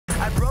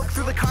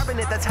through the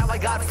carbonate, that's how I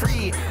got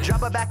free.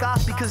 Jabba back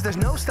off because there's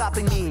no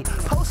stopping me.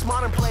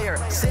 Postmodern player,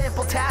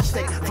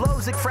 sample-tastic,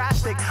 flows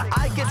ekphrastic.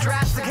 I get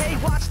drastic,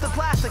 hey, watch the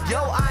plastic.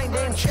 Yo, I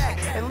name check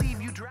and leave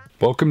you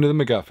drastic. Welcome to the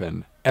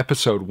MacGuffin,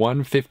 episode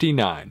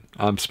 159.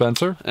 I'm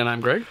Spencer. And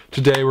I'm Greg.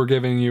 Today we're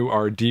giving you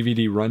our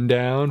DVD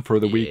rundown for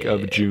the week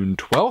of June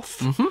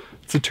 12th.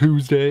 It's a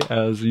Tuesday,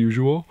 as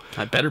usual.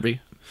 I better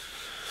be.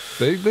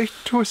 They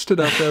twist it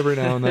up every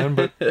now and then,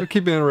 but we're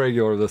keeping it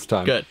regular this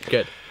time. Good,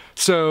 good.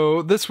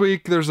 So this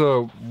week there's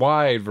a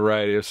wide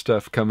variety of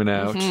stuff coming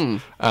out.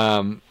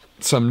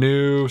 Some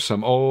new,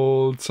 some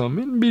old, some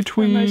in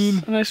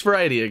between. A nice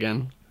variety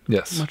again.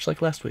 Yes. Much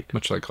like last week.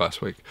 Much like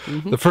last week.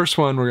 The first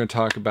one we're going to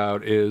talk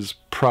about is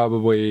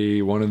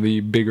probably one of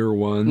the bigger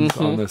ones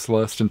on this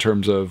list in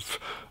terms of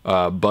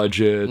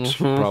budget,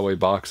 probably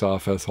box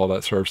office, all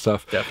that sort of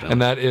stuff. Definitely.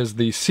 And that is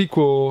the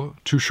sequel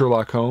to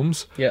Sherlock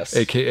Holmes. Yes.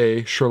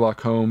 A.K.A.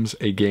 Sherlock Holmes,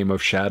 A Game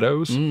of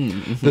Shadows.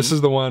 This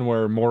is the one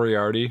where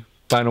Moriarty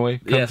finally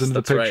comes into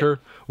the picture,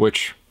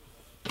 which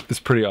is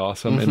pretty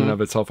awesome in and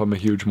of itself. I'm a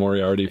huge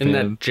Moriarty fan.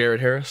 Isn't that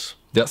Jared Harris?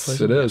 Yes,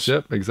 it is.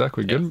 Yep,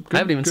 exactly. Yeah. Good, I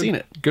haven't even seen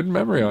it. Good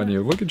memory on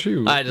you. Look at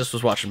you. I just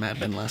was watching Mad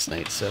Men last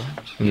night, so...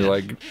 And you're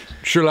like,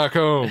 Sherlock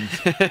Holmes.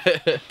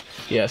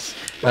 Yes.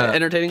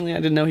 Entertainingly, I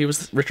didn't know he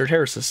was Richard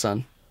Harris's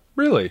son.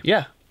 Really?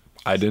 Yeah.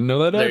 I didn't know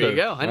that either. There you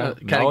go. I know.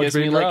 It kind of Knowledge gives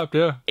me being like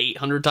dropped,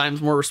 800 times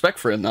more respect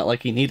for him. Not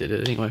like he needed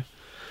it anyway.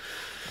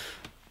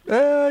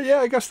 Yeah,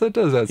 I guess that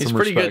does add some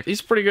pretty respect. good. He's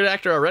a pretty good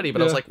actor already,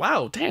 but I was like,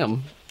 wow,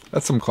 damn.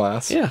 That's some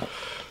class. Yeah.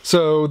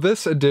 So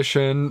this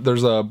edition,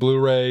 there's a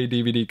Blu-ray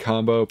DVD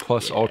combo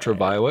plus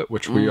Ultraviolet,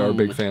 which we are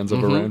big fans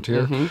of around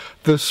here.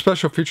 The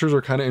special features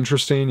are kind of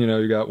interesting. You know,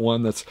 you got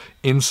one that's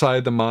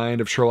inside the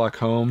mind of Sherlock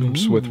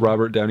Holmes with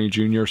Robert Downey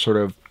Jr. sort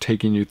of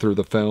taking you through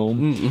the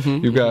film.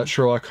 You've got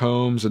Sherlock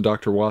Holmes and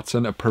Dr.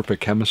 Watson, A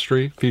Perfect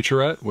Chemistry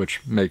featurette,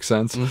 which makes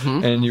sense.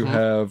 And you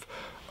have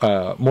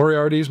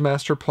Moriarty's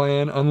Master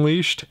Plan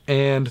Unleashed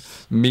and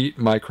Meet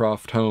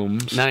Mycroft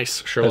Holmes.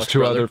 Nice. Sherlock as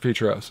two other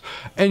featurettes.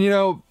 And, you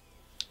know,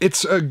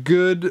 it's a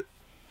good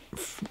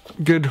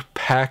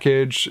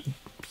package,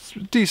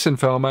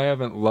 decent film. I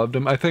haven't loved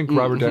him. I think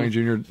Robert Downey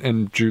Jr.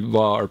 and Jude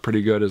Law are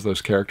pretty good as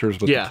those characters,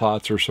 but the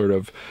plots are sort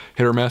of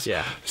hit or miss.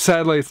 Yeah.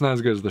 Sadly, it's not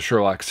as good as the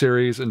Sherlock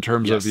series in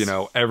terms of, you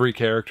know, every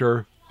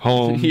character,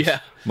 Holmes,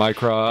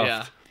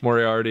 Mycroft,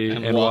 Moriarty,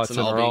 and Watson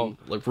are all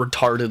like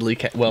retardedly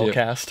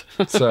cast.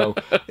 So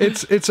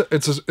it's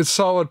a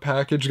solid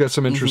package. Got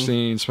some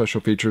interesting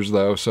special features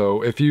though.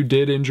 So if you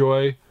did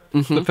enjoy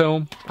the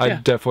film,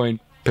 I'd definitely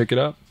pick it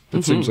up.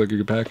 It seems like a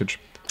good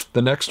package.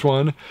 The next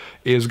one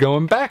is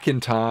going back in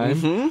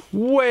time,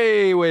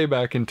 way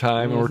back in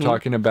time, and we're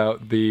talking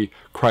about the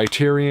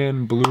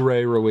Criterion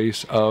Blu-ray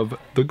release of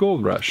The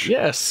Gold Rush.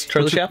 Yes,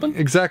 Charlie Chaplin?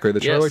 Exactly, the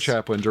Charlie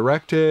Chaplin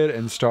directed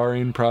and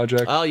starring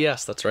project. Oh,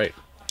 yes, that's right.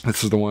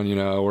 This is the one, you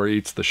know, where he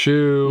eats the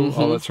shoe,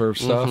 all that sort of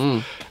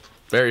stuff.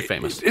 Very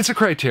famous. It's a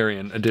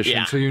Criterion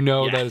edition, so you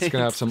know that it's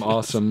going to have some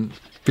awesome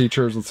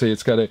features. Let's see,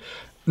 it's got a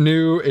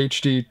new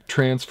HD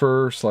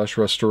transfer /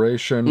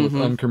 restoration with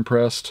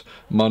uncompressed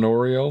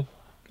monorail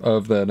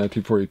of the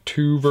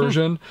 1942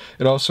 version.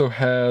 It also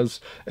has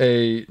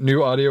a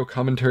new audio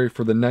commentary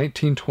for the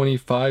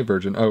 1925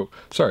 version. Oh,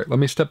 sorry, let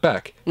me step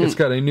back. It's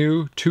got a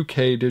new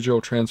 2K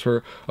digital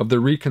transfer of the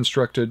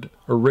reconstructed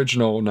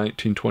original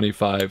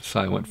 1925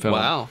 silent film.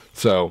 Wow.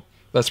 So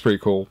that's pretty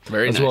cool.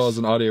 Very nice. As well as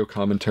an audio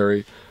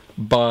commentary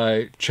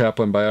by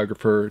Chaplin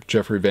biographer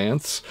Jeffrey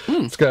Vance.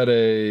 It's got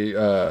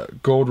a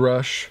Gold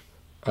Rush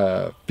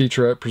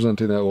featurette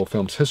presenting that little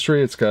film's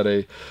history. It's got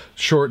a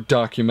short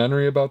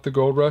documentary about the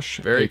Gold Rush,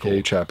 aka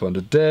Chaplin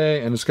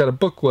Today, and it's got a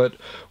booklet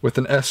with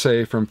an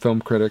essay from film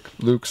critic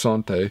Luc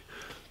Sante,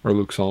 or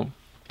Luc Sant,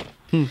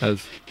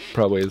 as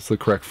probably is the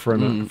correct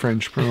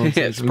French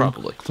pronunciation. It's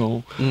probably.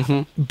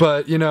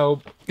 But, you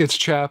know, it's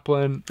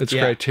Chaplin, it's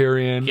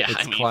Criterion,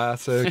 it's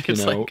classic, you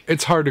know,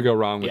 it's hard to go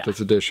wrong with this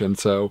edition,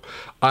 so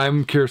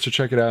I'm curious to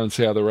check it out and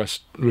see how the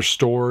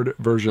restored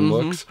version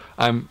looks.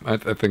 I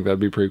think that'd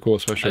be pretty cool,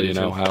 especially, you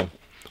know, how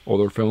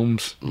older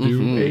films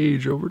do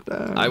age over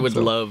time. I would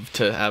love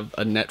to have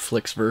a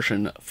Netflix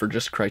version for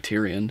just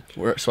Criterion,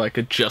 so I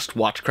could just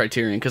watch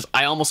Criterion, because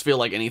I almost feel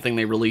like anything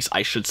they release,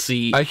 I should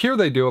see. I hear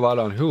they do a lot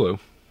on Hulu.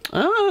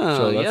 Oh,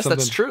 so yes,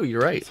 that's true.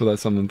 You're right. So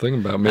that's something to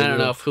think about. Maybe I don't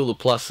know if Hulu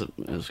Plus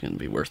is going to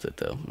be worth it,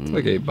 though. It's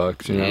like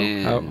 $8,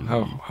 you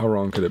know. How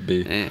wrong could it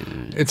be?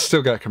 It's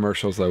still got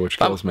commercials though, which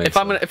kills me. If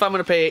I'm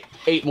gonna pay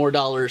 $8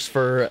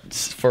 more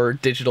for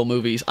digital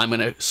movies, I'm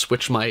gonna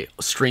switch my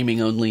streaming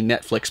only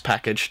Netflix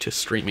package to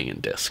streaming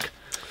and disc.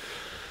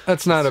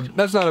 That's not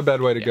a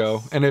bad way to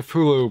go. And if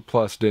Hulu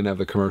Plus didn't have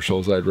the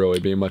commercials, I'd really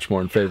be much more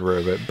in favor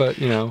of it. But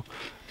you know,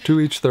 to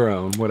each their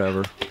own.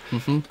 Whatever.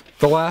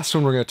 The last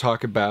one we're going to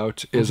talk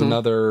about is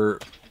another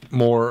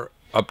more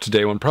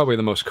up-to-date one, probably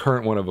the most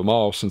current one of them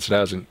all since it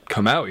hasn't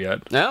come out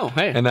yet. Oh,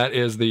 hey. And that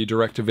is the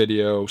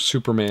direct-to-video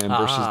Superman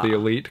versus the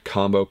Elite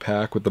combo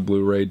pack with the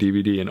Blu-ray,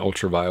 DVD, and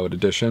Ultraviolet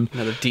edition.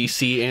 Another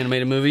DC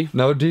animated movie?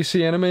 Another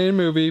DC animated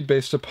movie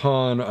based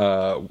upon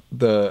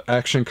the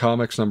Action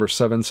Comics number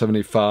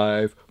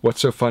 775,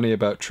 What's So Funny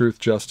About Truth,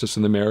 Justice,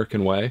 and the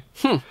American Way.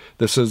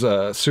 This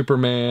is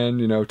Superman,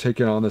 you know,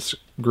 taking on this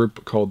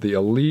group called the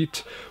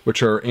Elite,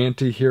 which are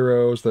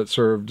anti-heroes that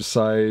sort of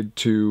decide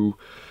to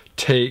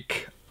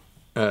take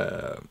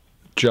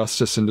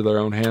justice into their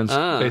own hands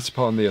based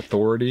upon the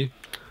Authority.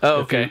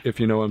 Oh, okay. If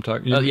you know what I'm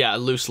talking about. Yeah,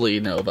 loosely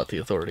know about the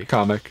Authority.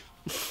 Comic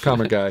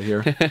guy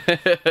here.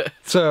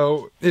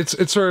 So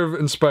it's sort of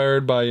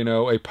inspired by, you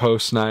know, a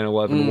post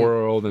 9/11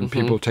 world and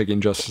people taking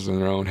justice in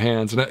their own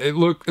hands, and it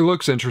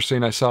looks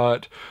interesting. I saw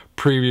it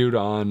previewed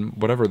on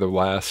whatever the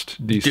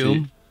last DC.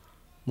 Doom?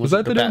 Was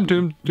that the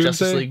Doomsday?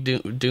 Justice League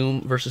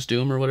Doom versus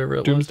Doom or whatever it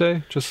was?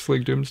 Doomsday? Justice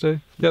League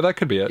Doomsday? Yeah, that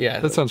could be it. Yeah,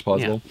 that sounds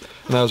plausible. Yeah.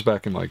 And that was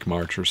back in like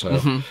March or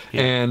so.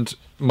 And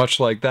much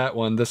like that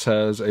one, this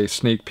has a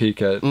sneak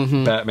peek at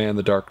Batman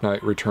The Dark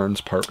Knight Returns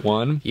Part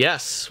 1.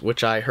 Yes,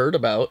 which I heard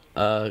about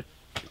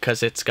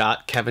because it's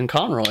got Kevin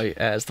Conroy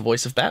as the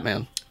voice of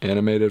Batman.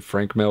 Animated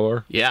Frank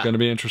Miller. Yeah. It's going to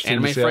be interesting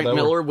Animated to see Frank how that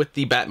Miller works. with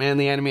the Batman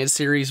the Animated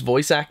Series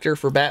voice actor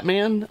for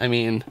Batman. I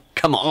mean,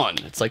 come on.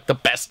 It's like the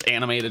best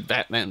animated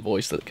Batman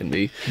voice that can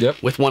be.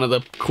 Yep. With one of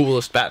the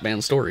coolest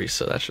Batman stories,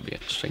 so that should be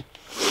interesting.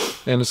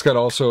 And it's got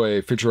also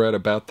a featurette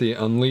about the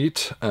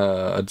Unleat,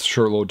 a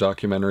short little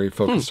documentary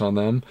focused on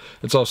them.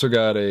 It's also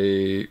got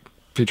a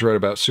featurette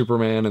about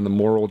Superman and the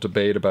moral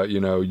debate about, you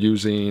know,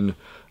 using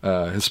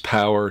his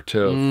power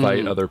to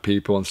fight other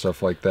people and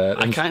stuff like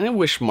that. I kind of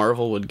wish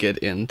Marvel would get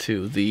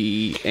into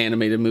the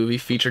animated movie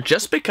feature,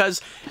 just because,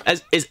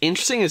 as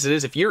interesting as it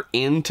is, if you're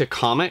into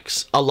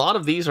comics, a lot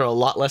of these are a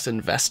lot less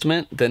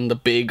investment than the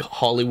big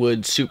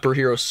Hollywood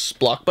superhero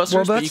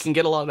blockbusters, but you can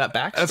get a lot of that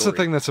backstory. That's the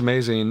thing that's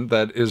amazing,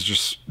 that is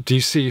just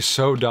DC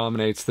so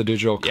dominates the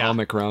digital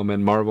comic realm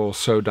and Marvel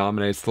so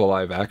dominates the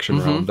live action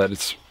realm that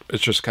it's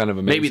just kind of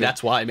amazing. Maybe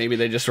that's why. Maybe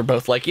they just were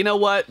both like, you know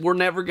what? We're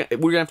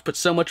gonna have to put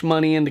so much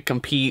money in to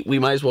compete. We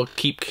might as well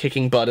keep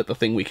kicking butt at the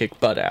thing we kick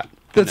butt at.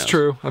 That's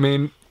true. I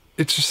mean,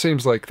 it just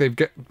seems like they've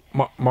got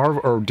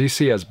Marvel or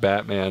DC as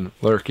Batman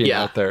lurking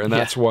out there, and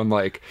that's one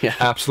like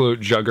absolute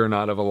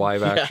juggernaut of a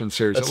live action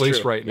series, at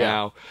least right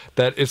now.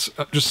 That it's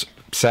just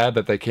sad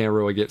that they can't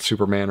really get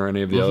Superman or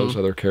any of the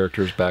other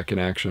characters back in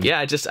action.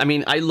 Yeah, I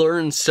mean, I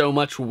learned so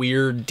much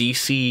weird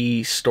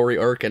DC story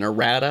arc and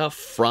errata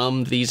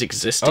from these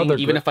existing,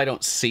 even if I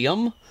don't see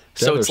them.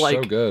 So it's like,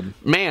 so good.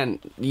 Man,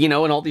 you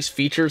know, and all these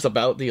features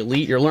about the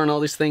Elite, you're learning all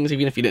these things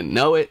even if you didn't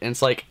know it, and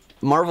it's like,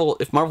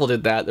 if Marvel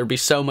did that, there'd be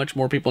so much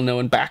more people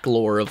knowing back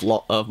lore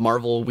of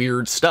Marvel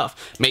weird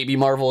stuff. Maybe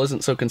Marvel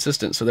isn't so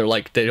consistent, so they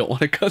don't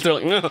want to go. They're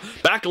like, no,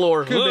 back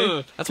lore.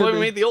 That's why we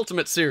made the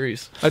Ultimate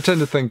series. I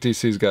tend to think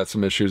DC's got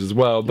some issues as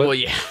well, but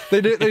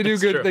they do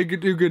good. They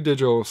do good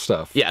digital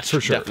stuff. Yeah, for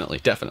sure,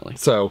 definitely.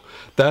 So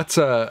that's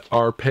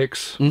our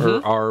picks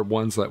or our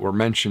ones that we're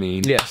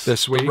mentioning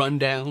this week.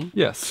 Rundown.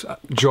 Yes,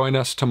 join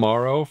us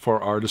tomorrow for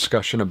our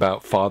discussion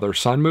about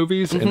father-son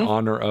movies in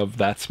honor of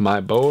That's My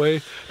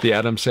Boy, the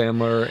Adam Sandler,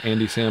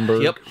 Andy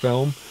Samberg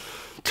film.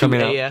 Two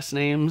AS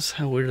names.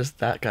 How weird is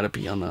that got to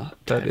be on the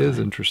That is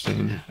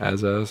interesting.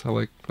 As I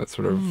like that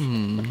sort of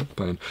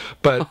plan.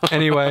 But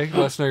anyway,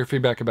 let us know your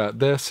feedback about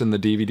this and the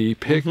DVD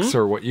picks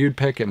or what you'd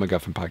pick at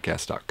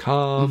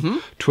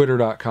MacGuffinPodcast.com,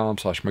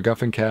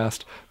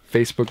 Twitter.com/MacGuffinCast,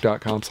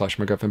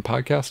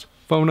 Facebook.com/MacGuffinPodcast,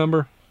 phone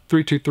number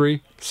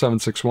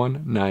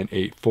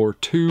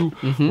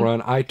 323-761-9842. We're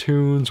on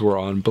iTunes, we're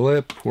on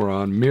Blip, we're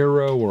on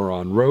Miro, we're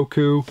on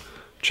Roku.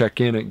 Check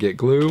in at Get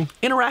Glue.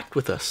 Interact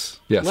with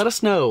us. Yes. Let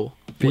us know.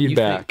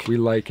 Feedback. We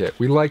like it.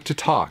 We like to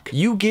talk.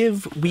 You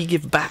give, we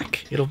give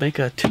back. It'll make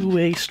a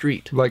two-way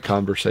street. We like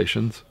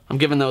conversations. I'm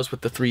giving those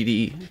with the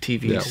 3D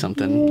TV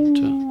something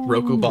to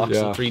Roku box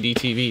and 3D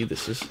TV.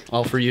 This is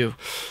all for you.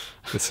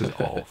 This is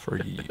all for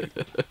you.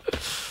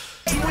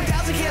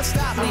 1000 can't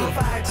stop me. I'm on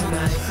fire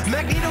tonight.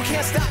 Magneto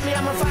can't stop me.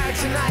 I'm on fire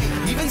tonight.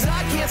 Even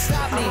Zod can't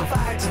stop me. I'm on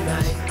fire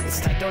tonight. It's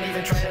tight, don't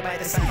even try to bite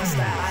the side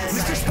style.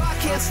 Mr. Spock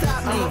can't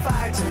stop me. I'm on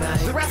fire tonight.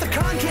 The Wrath of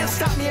Khan can't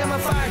stop me. I'm on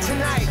fire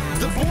tonight.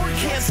 The Borg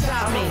can't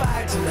stop me. I'm on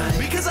fire tonight.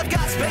 Because I've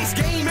got space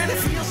game and it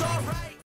feels all